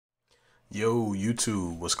Yo,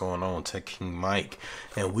 YouTube, what's going on? Tech King Mike,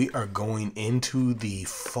 and we are going into the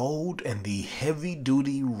fold and the heavy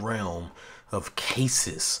duty realm of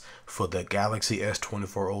cases for the Galaxy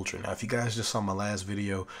S24 Ultra. Now, if you guys just saw my last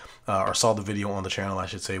video, or saw the video on the channel, I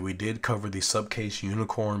should say, we did cover the Supcase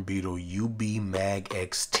Unicorn Beetle UB Mag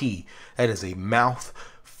XT. That is a mouth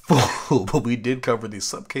full, but we did cover the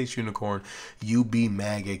Supcase Unicorn UB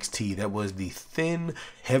Mag XT. That was the thin,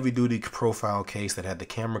 heavy-duty profile case that had the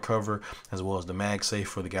camera cover as well as the MagSafe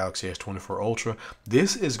for the Galaxy S24 Ultra.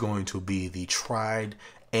 This is going to be the tried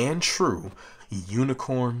and true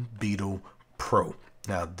Unicorn Beetle Pro.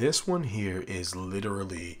 Now, this one here is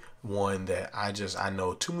literally one that I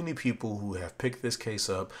know too many people who have picked this case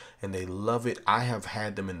up and they love it. I have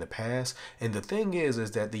had them in the past, and the thing is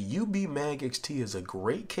that the UB Mag XT is a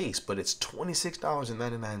great case, but it's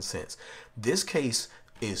 $26.99. This case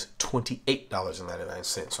is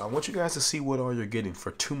 $28.99. So I want you guys to see what all you're getting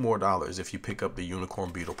for $2 more if you pick up the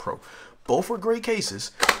Unicorn Beetle Pro. Both are great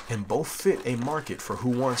cases and both fit a market for who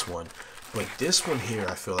wants one. But this one here,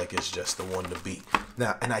 I feel like is just the one to beat.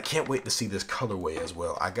 Now, and I can't wait to see this colorway as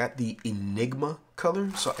well. I got the Enigma color,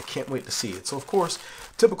 so I can't wait to see it. So, of course,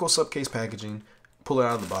 typical Supcase packaging. Pull it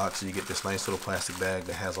out of the box, and you get this nice little plastic bag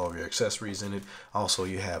that has all of your accessories in it. Also,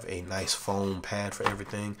 you have a nice foam pad for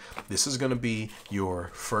everything. This is going to be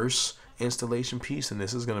your first installation piece, and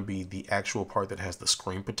this is going to be the actual part that has the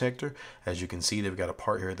screen protector. As you can see, they've got a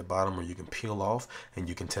part here at the bottom where you can peel off and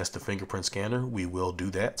you can test the fingerprint scanner. We will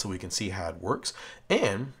do that so we can see how it works.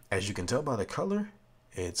 And as you can tell by the color,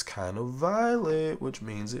 it's kind of violet, which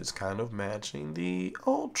means it's kind of matching the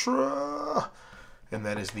Ultra. And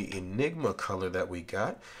that is the Enigma color that we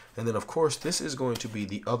got. And then, of course, this is going to be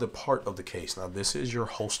the other part of the case. Now, this is your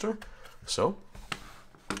holster. So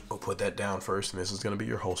we'll put that down first, and this is going to be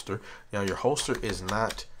your holster. Now, your holster is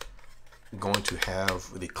not going to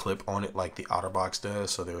have the clip on it like the Otterbox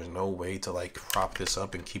does, so there's no way to like prop this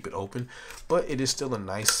up and keep it open. But it is still a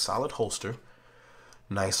nice solid holster.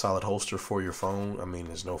 Nice solid holster for your phone. I mean,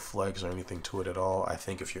 there's no flex or anything to it at all. I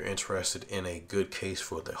think if you're interested in a good case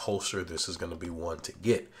for the holster, this is going to be one to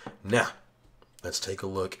get. Now, let's take a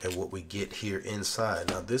look at what we get here inside.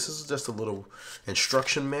 Now, this is just a little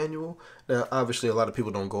instruction manual. Now, obviously, a lot of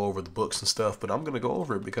people don't go over the books and stuff, but I'm going to go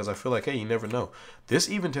over it because I feel like, hey, you never know. This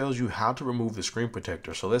even tells you how to remove the screen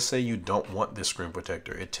protector. So let's say you don't want this screen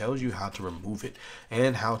protector. It tells you how to remove it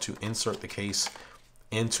and how to insert the case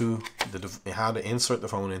into how to insert the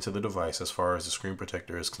phone into the device as far as the screen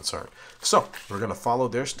protector is concerned. So we're going to follow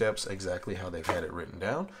their steps exactly how they've had it written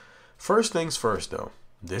down. First things first, though,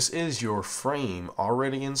 this is your frame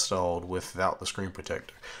already installed without the screen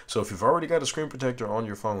protector. So if you've already got a screen protector on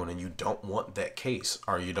your phone and you don't want that case,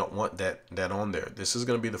 or you don't want that on there, this is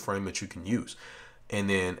going to be the frame that you can use. And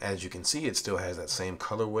then as you can see, it still has that same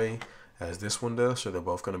colorway as this one does, so they're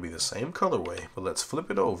both going to be the same colorway. But let's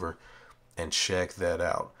flip it over and check that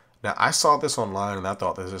out. Now, I saw this online and I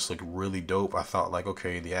thought that this looked really dope. I thought like,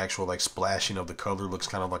 okay, the actual like splashing of the color looks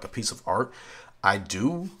kind of like a piece of art. I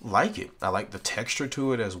do like it. I like the texture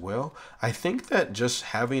to it as well. I think that just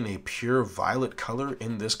having a pure violet color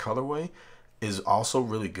in this colorway is also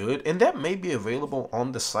really good, and that may be available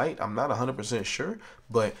on the site. I'm not 100% sure,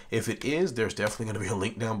 but if it is, there's definitely going to be a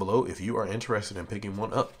link down below if you are interested in picking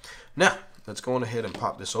one up. Now, let's go on ahead and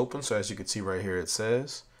pop this open. So as you can see right here, it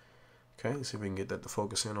says, okay, let's see if we can get that to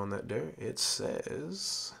focus in on that there. It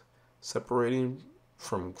says separating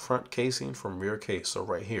from front casing from rear case. So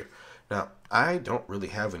right here. Now, I don't really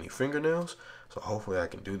have any fingernails, so hopefully I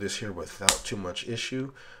can do this here without too much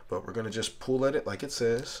issue. But we're going to just pull at it like it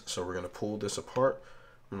says. So we're going to pull this apart.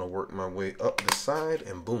 I'm going to work my way up the side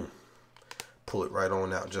and boom, pull it right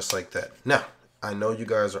on out just like that. Now, I know you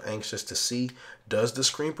guys are anxious to see, does the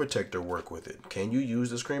screen protector work with it? Can you use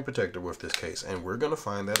the screen protector with this case? And we're going to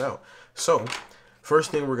find that out. So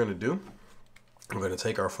first thing we're going to do, we're going to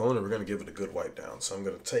take our phone and we're going to give it a good wipe down. So I'm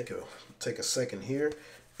going to take a second here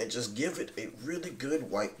and just give it a really good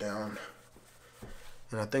wipe down.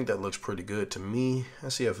 And I think that looks pretty good to me. I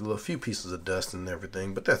see a few pieces of dust and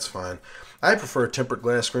everything, but that's fine. I prefer tempered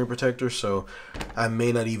glass screen protector, so I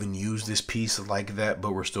may not even use this piece like that,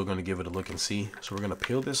 but we're still going to give it a look and see. So we're going to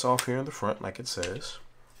peel this off here in the front like it says.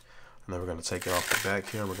 And then we're going to take it off the back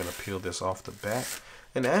here, and we're going to peel this off the back.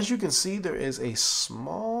 And as you can see, there is a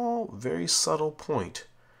small, very subtle point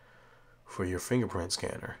for your fingerprint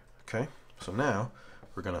scanner. Okay, so now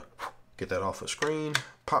we're going to get that off the screen,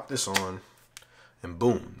 pop this on, and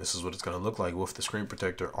boom, this is what it's going to look like with the screen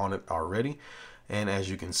protector on it already. And as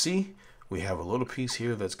you can see, we have a little piece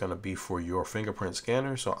here that's going to be for your fingerprint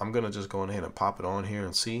scanner. So I'm going to just go ahead and pop it on here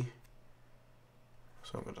and see.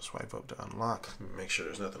 So I'm going to swipe up to unlock. Make sure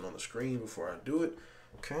there's nothing on the screen before I do it.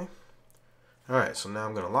 Okay. All right, so now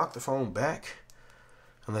I'm going to lock the phone back,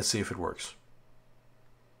 and let's see if it works.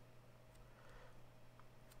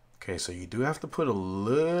 Okay, so you do have to put a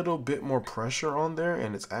little bit more pressure on there,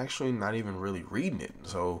 and it's actually not even really reading it.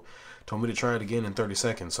 So told me to try it again in 30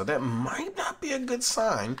 seconds. So that might not be a good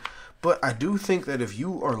sign, but I do think that if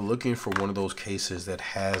you are looking for one of those cases that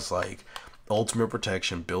has like ultimate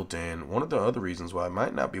protection built in, one of the other reasons why it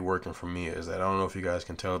might not be working for me is that I don't know if you guys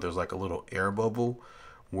can tell, there's like a little air bubble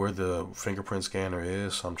where the fingerprint scanner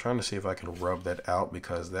is. So I'm trying to see if I can rub that out,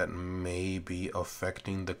 because that may be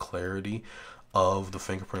affecting the clarity of the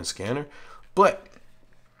fingerprint scanner. But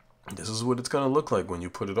this is what it's going to look like when you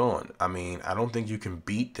put it on. I mean, I don't think you can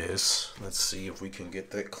beat this. Let's see if we can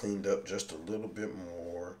get that cleaned up just a little bit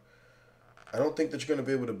more. I don't think that you're going to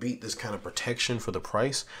be able to beat this kind of protection for the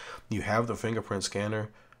price. You have the fingerprint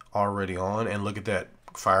scanner already on, and look at that,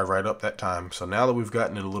 fired right up that time. So now that we've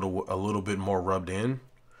gotten it a little bit more rubbed in,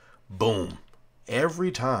 boom,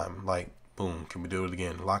 every time, like boom. Can we do it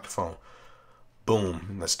again? Lock the phone.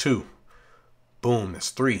 Boom, that's 2. Boom, that's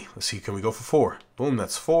 3. Let's see, can we go for 4? Boom,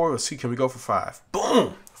 that's 4. Let's see, can we go for 5?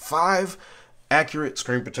 Boom, 5 accurate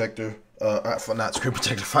screen protector, not screen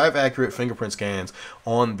protector, 5 accurate fingerprint scans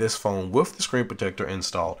on this phone with the screen protector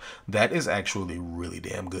installed. That is actually really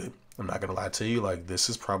damn good. I'm not gonna lie to you, like this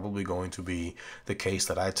is probably going to be the case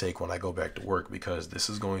that I take when I go back to work, because this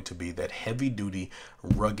is going to be that heavy duty,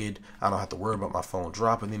 rugged, I don't have to worry about my phone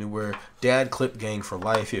dropping anywhere, dad clip gang for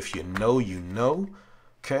life. If you know, you know.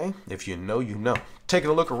 Okay, if you know, you know.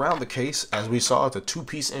 Taking a look around the case, as we saw, it's a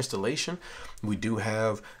 2-piece installation. We do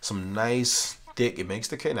have some nice thick, it makes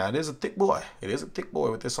the case. Now, it is a thick boy. It is a thick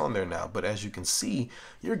boy with this on there now. But as you can see,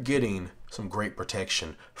 you're getting some great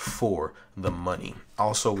protection for the money.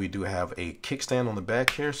 Also, we do have a kickstand on the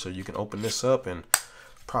back here, so you can open this up and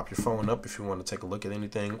prop your phone up if you want to take a look at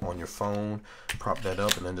anything on your phone. Prop that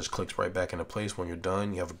up, and then just clicks right back into place when you're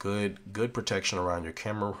done. You have a good protection around your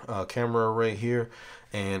camera array here.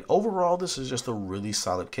 And overall, this is just a really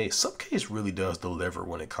solid case. Supcase really does deliver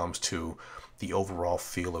when it comes to the overall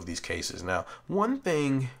feel of these cases. Now, one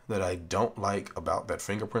thing that I don't like about that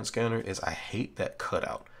fingerprint scanner is I hate that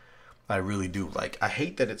cutout. I really do. Like, I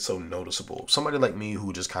hate that it's so noticeable. Somebody like me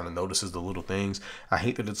who just kind of notices the little things, I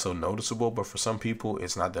hate that it's so noticeable, but for some people,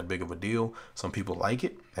 it's not that big of a deal. Some people like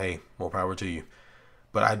it. Hey, more power to you.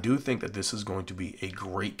 But I do think that this is going to be a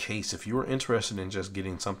great case. If you're interested in just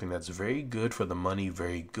getting something that's very good for the money,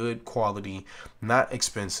 very good quality, not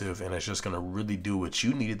expensive, and it's just going to really do what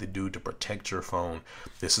you needed to do to protect your phone,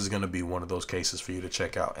 this is going to be one of those cases for you to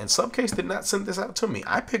check out. And Supcase did not send this out to me.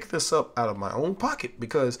 I picked this up out of my own pocket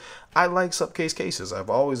because I like Supcase cases. I've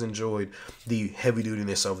always enjoyed the heavy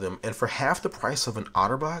dutiness of them. And for half the price of an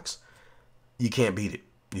Otterbox, you can't beat it.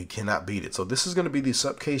 You cannot beat it. So this is going to be the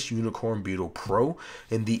Supcase Unicorn Beetle Pro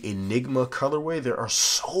in the Enigma colorway. There are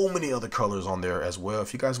so many other colors on there as well.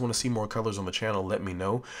 If you guys want to see more colors on the channel, let me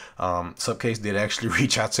know. Supcase did actually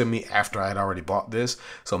reach out to me after I had already bought this.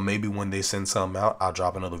 So maybe when they send some out, I'll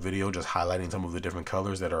drop another video just highlighting some of the different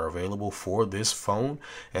colors that are available for this phone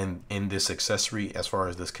and in this accessory as far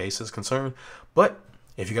as this case is concerned. But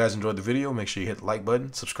if you guys enjoyed the video, make sure you hit the like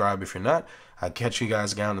button, subscribe if you're not. I'll catch you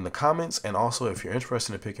guys down in the comments. And also, if you're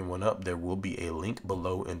interested in picking one up, there will be a link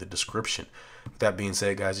below in the description. With that being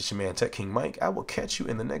said, guys, it's your man Tech King Mike. I will catch you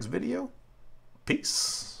in the next video.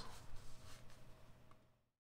 Peace.